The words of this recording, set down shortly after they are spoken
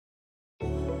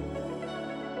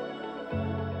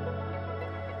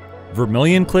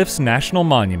Vermilion Cliffs National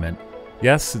Monument.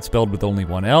 Yes, it's spelled with only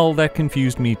one L, that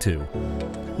confused me too.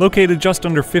 Located just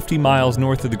under 50 miles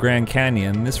north of the Grand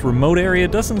Canyon, this remote area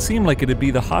doesn't seem like it'd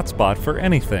be the hotspot for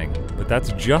anything, but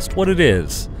that's just what it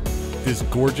is. This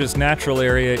gorgeous natural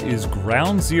area is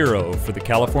ground zero for the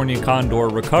California Condor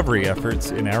recovery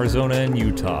efforts in Arizona and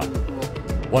Utah.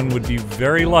 One would be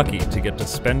very lucky to get to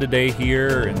spend a day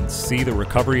here and see the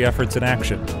recovery efforts in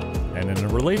action. And in a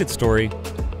related story,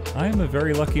 I am a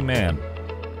very lucky man.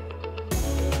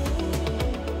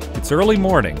 It's early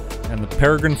morning, and the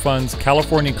Peregrine Fund's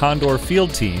California Condor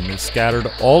field team is scattered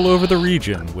all over the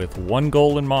region with one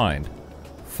goal in mind: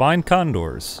 find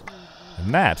condors.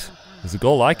 And that is a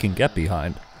goal I can get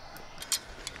behind.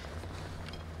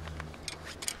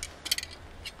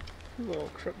 A little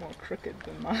more crooked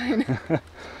than mine.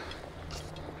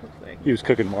 He was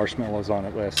cooking marshmallows on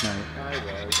it last night.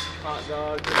 I was. Hot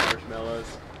dogs and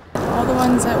marshmallows. All the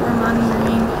ones that we're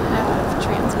monitoring have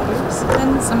transmitters,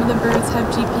 and some of the birds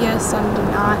have GPS, some do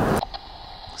not.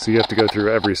 So you have to go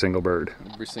through every single bird.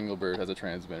 Every single bird has a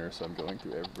transmitter, so I'm going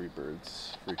through every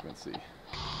bird's frequency.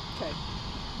 Okay.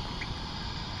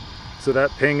 So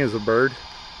that ping is a bird?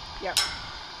 Yep.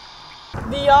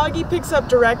 The Yagi picks up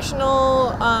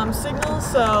directional signals,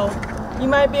 so you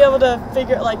might be able to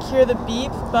hear the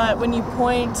beep, but when you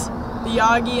point the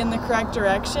Yagi in the correct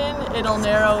direction, it'll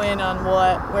narrow in on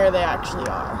where they actually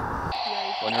are.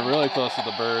 When you're really close to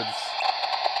the birds,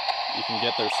 you can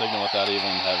get their signal without even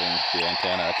having the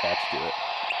antenna attached to it.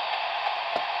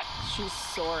 She's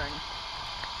soaring.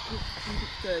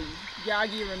 The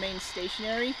Yagi remains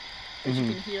stationary, but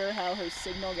you can hear how her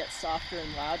signal gets softer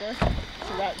and louder.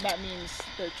 So that means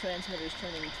the transmitter's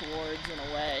turning towards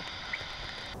and away.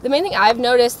 The main thing I've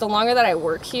noticed, the longer that I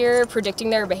work here, predicting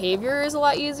their behavior is a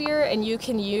lot easier, and you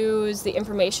can use the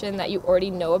information that you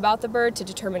already know about the bird to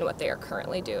determine what they are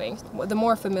currently doing. The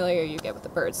more familiar you get with the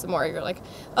birds, the more you're like,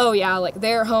 oh yeah, like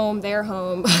they're home.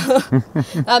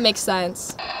 That makes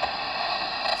sense.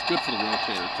 It's good for the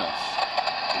rotator cuffs.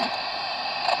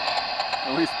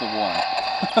 At least the one.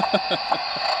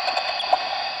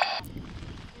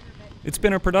 It's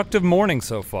been a productive morning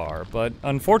so far, but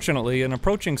unfortunately an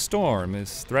approaching storm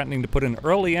is threatening to put an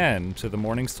early end to the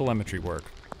morning's telemetry work.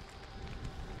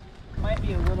 Might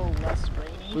be a little less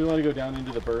rainy. We want to go down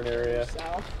into the burn area.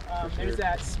 South. There's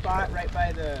that spot right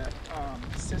by the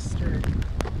cistern.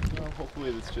 Well, hopefully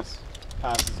this just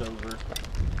passes over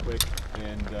quick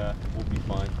and we'll be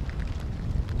fine.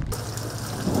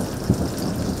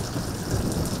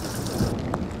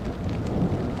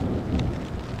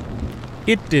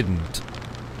 It didn't.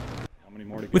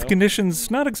 With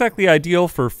conditions not exactly ideal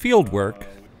for field work,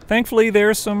 thankfully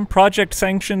there's some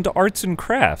project-sanctioned arts and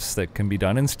crafts that can be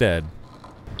done instead.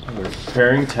 We're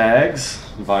preparing tags,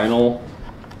 vinyl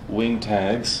wing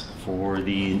tags, for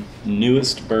the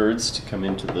newest birds to come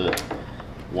into the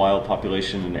wild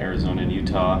population in Arizona and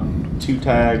Utah. 2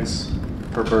 tags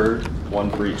per bird,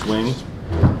 1 for each wing.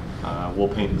 We'll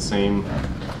paint the same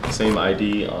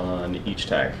ID on each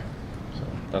tag. So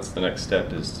that's the next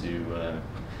step, is to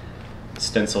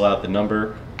stencil out the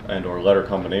number and or letter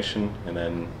combination, and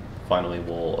then finally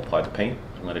we'll apply the paint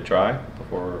and let it dry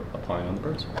before applying on the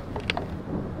birds.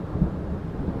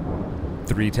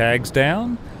 3 tags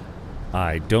down.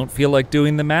 I don't feel like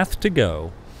doing the math to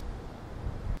go.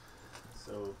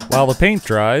 While the paint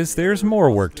dries, there's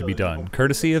more work to be done,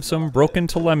 courtesy of some broken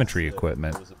telemetry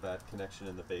equipment.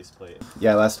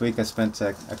 Yeah, last week I spent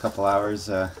a couple hours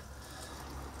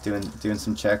doing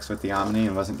some checks with the AIMEE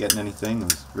and wasn't getting anything. I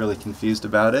was really confused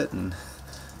about it, and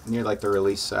near like the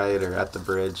release site or at the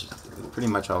bridge, you pretty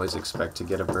much always expect to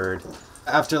get a bird.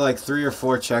 After like 3 or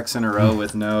 4 checks in a row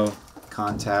with no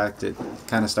contact, it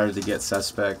kind of started to get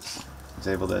suspect. I was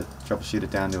able to troubleshoot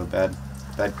it down to a bed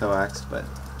coax, but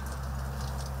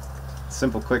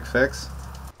simple quick fix.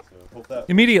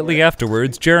 Immediately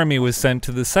afterwards, Jeremy was sent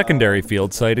to the secondary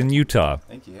field site in Utah.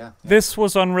 Thank you, yeah. This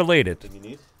was unrelated,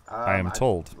 I am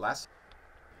told.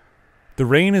 The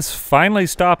rain is finally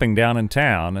stopping down in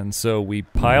town, and so we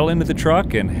pile into the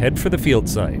truck and head for the field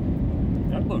site.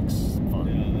 That looks fun.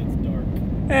 Yeah, that's dark.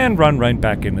 And run right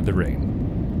back into the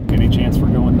rain. Any chance we're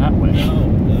going that way? No.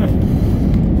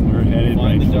 We're headed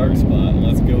Find right the dark spot and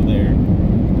let's go there.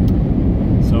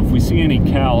 So if we see any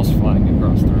cows flying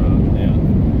across the road,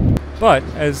 Yeah. But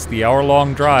as the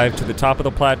hour-long drive to the top of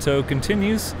the plateau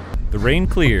continues, the rain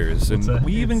clears, and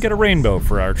we even get a rainbow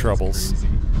for our troubles.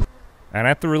 And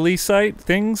at the release site,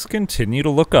 things continue to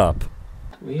look up.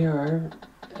 We are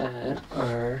at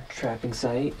our trapping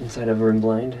site inside of Maroon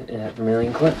Blind at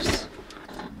Vermilion Cliffs.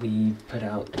 We put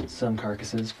out some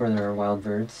carcasses for our wild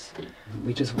birds.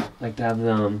 We just like to have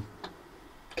them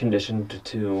conditioned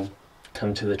to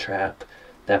come to the trap.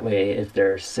 That way, if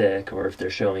they're sick or if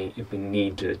we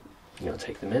need to,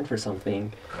 take them in for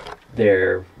something,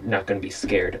 they're not going to be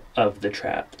scared of the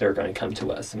trap. They're going to come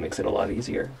to us. It makes it a lot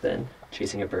easier than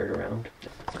chasing a bird around.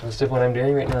 Most of what I'm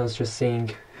doing right now is just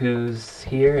seeing who's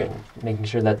here and making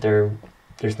sure that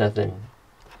there's nothing,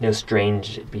 no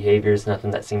strange behaviors,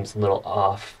 nothing that seems a little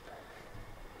off,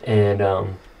 and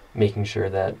making sure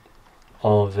that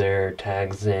all of their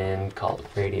tags and call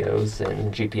radios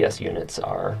and GPS units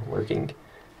are working.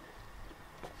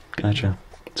 Gotcha.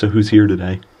 So who's here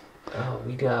today? Oh,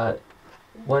 we got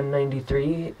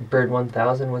 193, Bird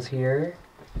 1000 was here,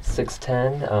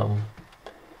 610,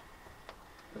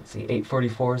 let's see,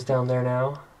 844's down there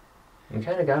now. We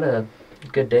kind of got a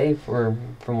good day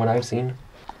from what I've seen.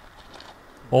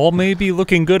 All may be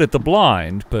looking good at the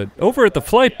blind, but over at the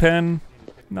flight pen,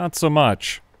 not so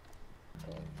much.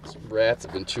 Some rats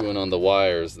have been chewing on the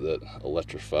wires that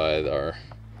electrify our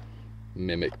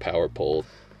mimic power pole.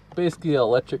 Basically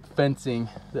electric fencing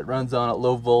that runs on at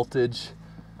low voltage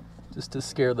just to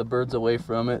scare the birds away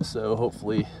from it, so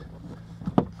hopefully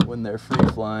when they're free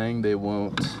flying they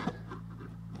won't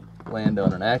land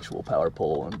on an actual power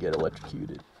pole and get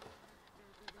electrocuted.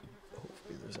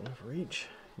 Hopefully there's enough reach.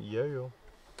 Yeah.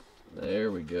 There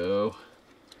we go.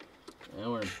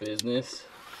 Now we're in business.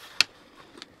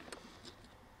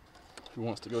 Who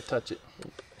wants to go touch it?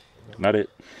 Not it.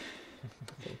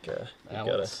 Okay.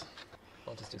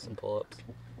 I'll just do some pull-ups.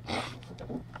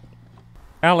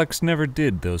 Alex never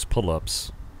did those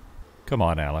pull-ups. Come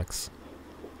on, Alex.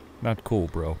 Not cool,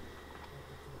 bro.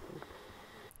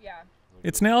 Yeah.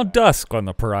 It's now dusk on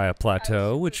the Pariah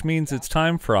Plateau, which means it's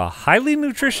time for a highly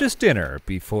nutritious dinner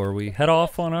before we head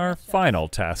off on our final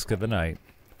task of the night.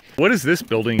 What is this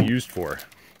building used for?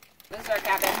 This is our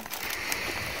cabin.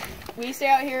 We stay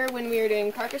out here when we are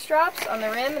doing carcass drops on the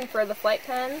rim and for the flight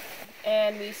pen.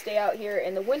 And we stay out here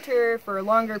in the winter for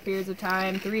longer periods of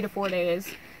time, 3 to 4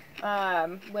 days,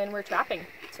 when we're trapping.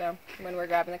 So when we're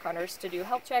grabbing the condors to do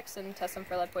health checks and test them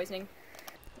for lead poisoning.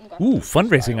 Okay. Ooh,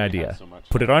 fundraising idea.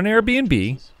 Put it on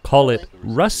Airbnb, call it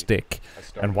Rustic,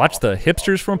 and watch the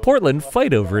hipsters from Portland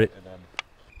fight over it.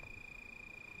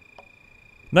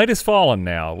 Night has fallen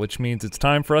now, which means it's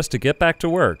time for us to get back to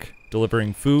work,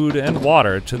 delivering food and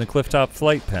water to the Clifftop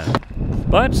flight pen.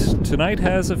 But tonight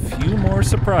has a few more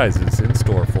surprises in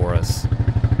store for us.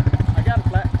 I got a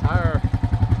flat tire.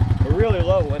 A really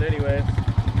low one anyway.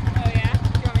 Oh yeah?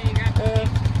 You want me to grab it?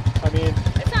 I mean,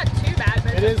 It's not too bad,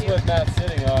 but it is with Matt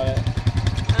sitting on it.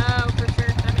 Oh, for sure.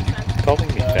 That makes sense. Calling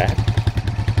me fat?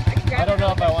 I can grab I don't it know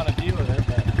real if I want to deal with it,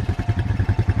 but...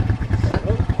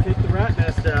 Oh, take the rat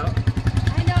nest out.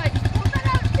 quick. I know, I just pulled that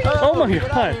out too. Oh my get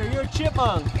God. out of here. You're a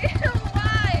chipmunk. Ew,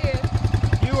 why?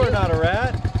 You are not a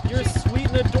rat. You're sweet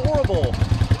and adorable.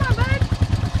 Come on, bud.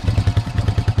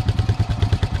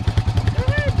 Go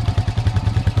ahead.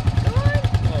 Go on.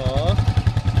 Aw,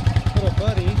 little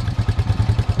buddy.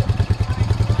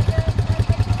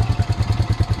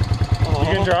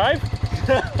 You can drive?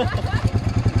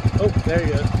 Oh, there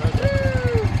you go.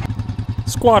 Okay.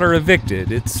 Squatter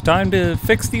evicted, it's time to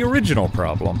fix the original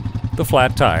problem, the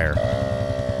flat tire.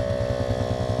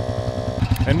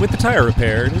 And with the tire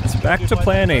repaired, it's back to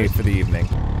plan A for the evening,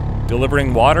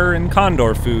 delivering water and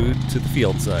condor food to the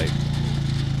field site.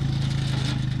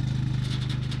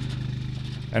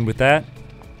 And with that,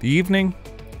 the evening,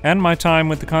 and my time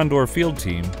with the Condor field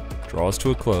team, draws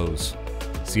to a close.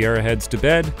 Sierra heads to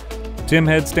bed, Tim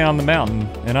heads down the mountain,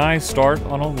 and I start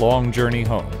on a long journey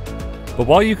home. But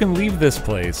while you can leave this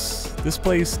place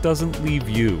doesn't leave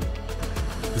you.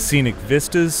 The scenic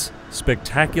vistas,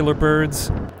 spectacular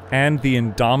birds, and the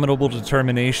indomitable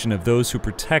determination of those who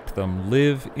protect them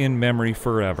live in memory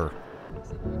forever.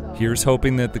 Here's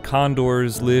hoping that the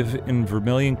condors live in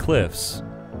Vermilion Cliffs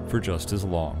for just as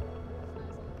long.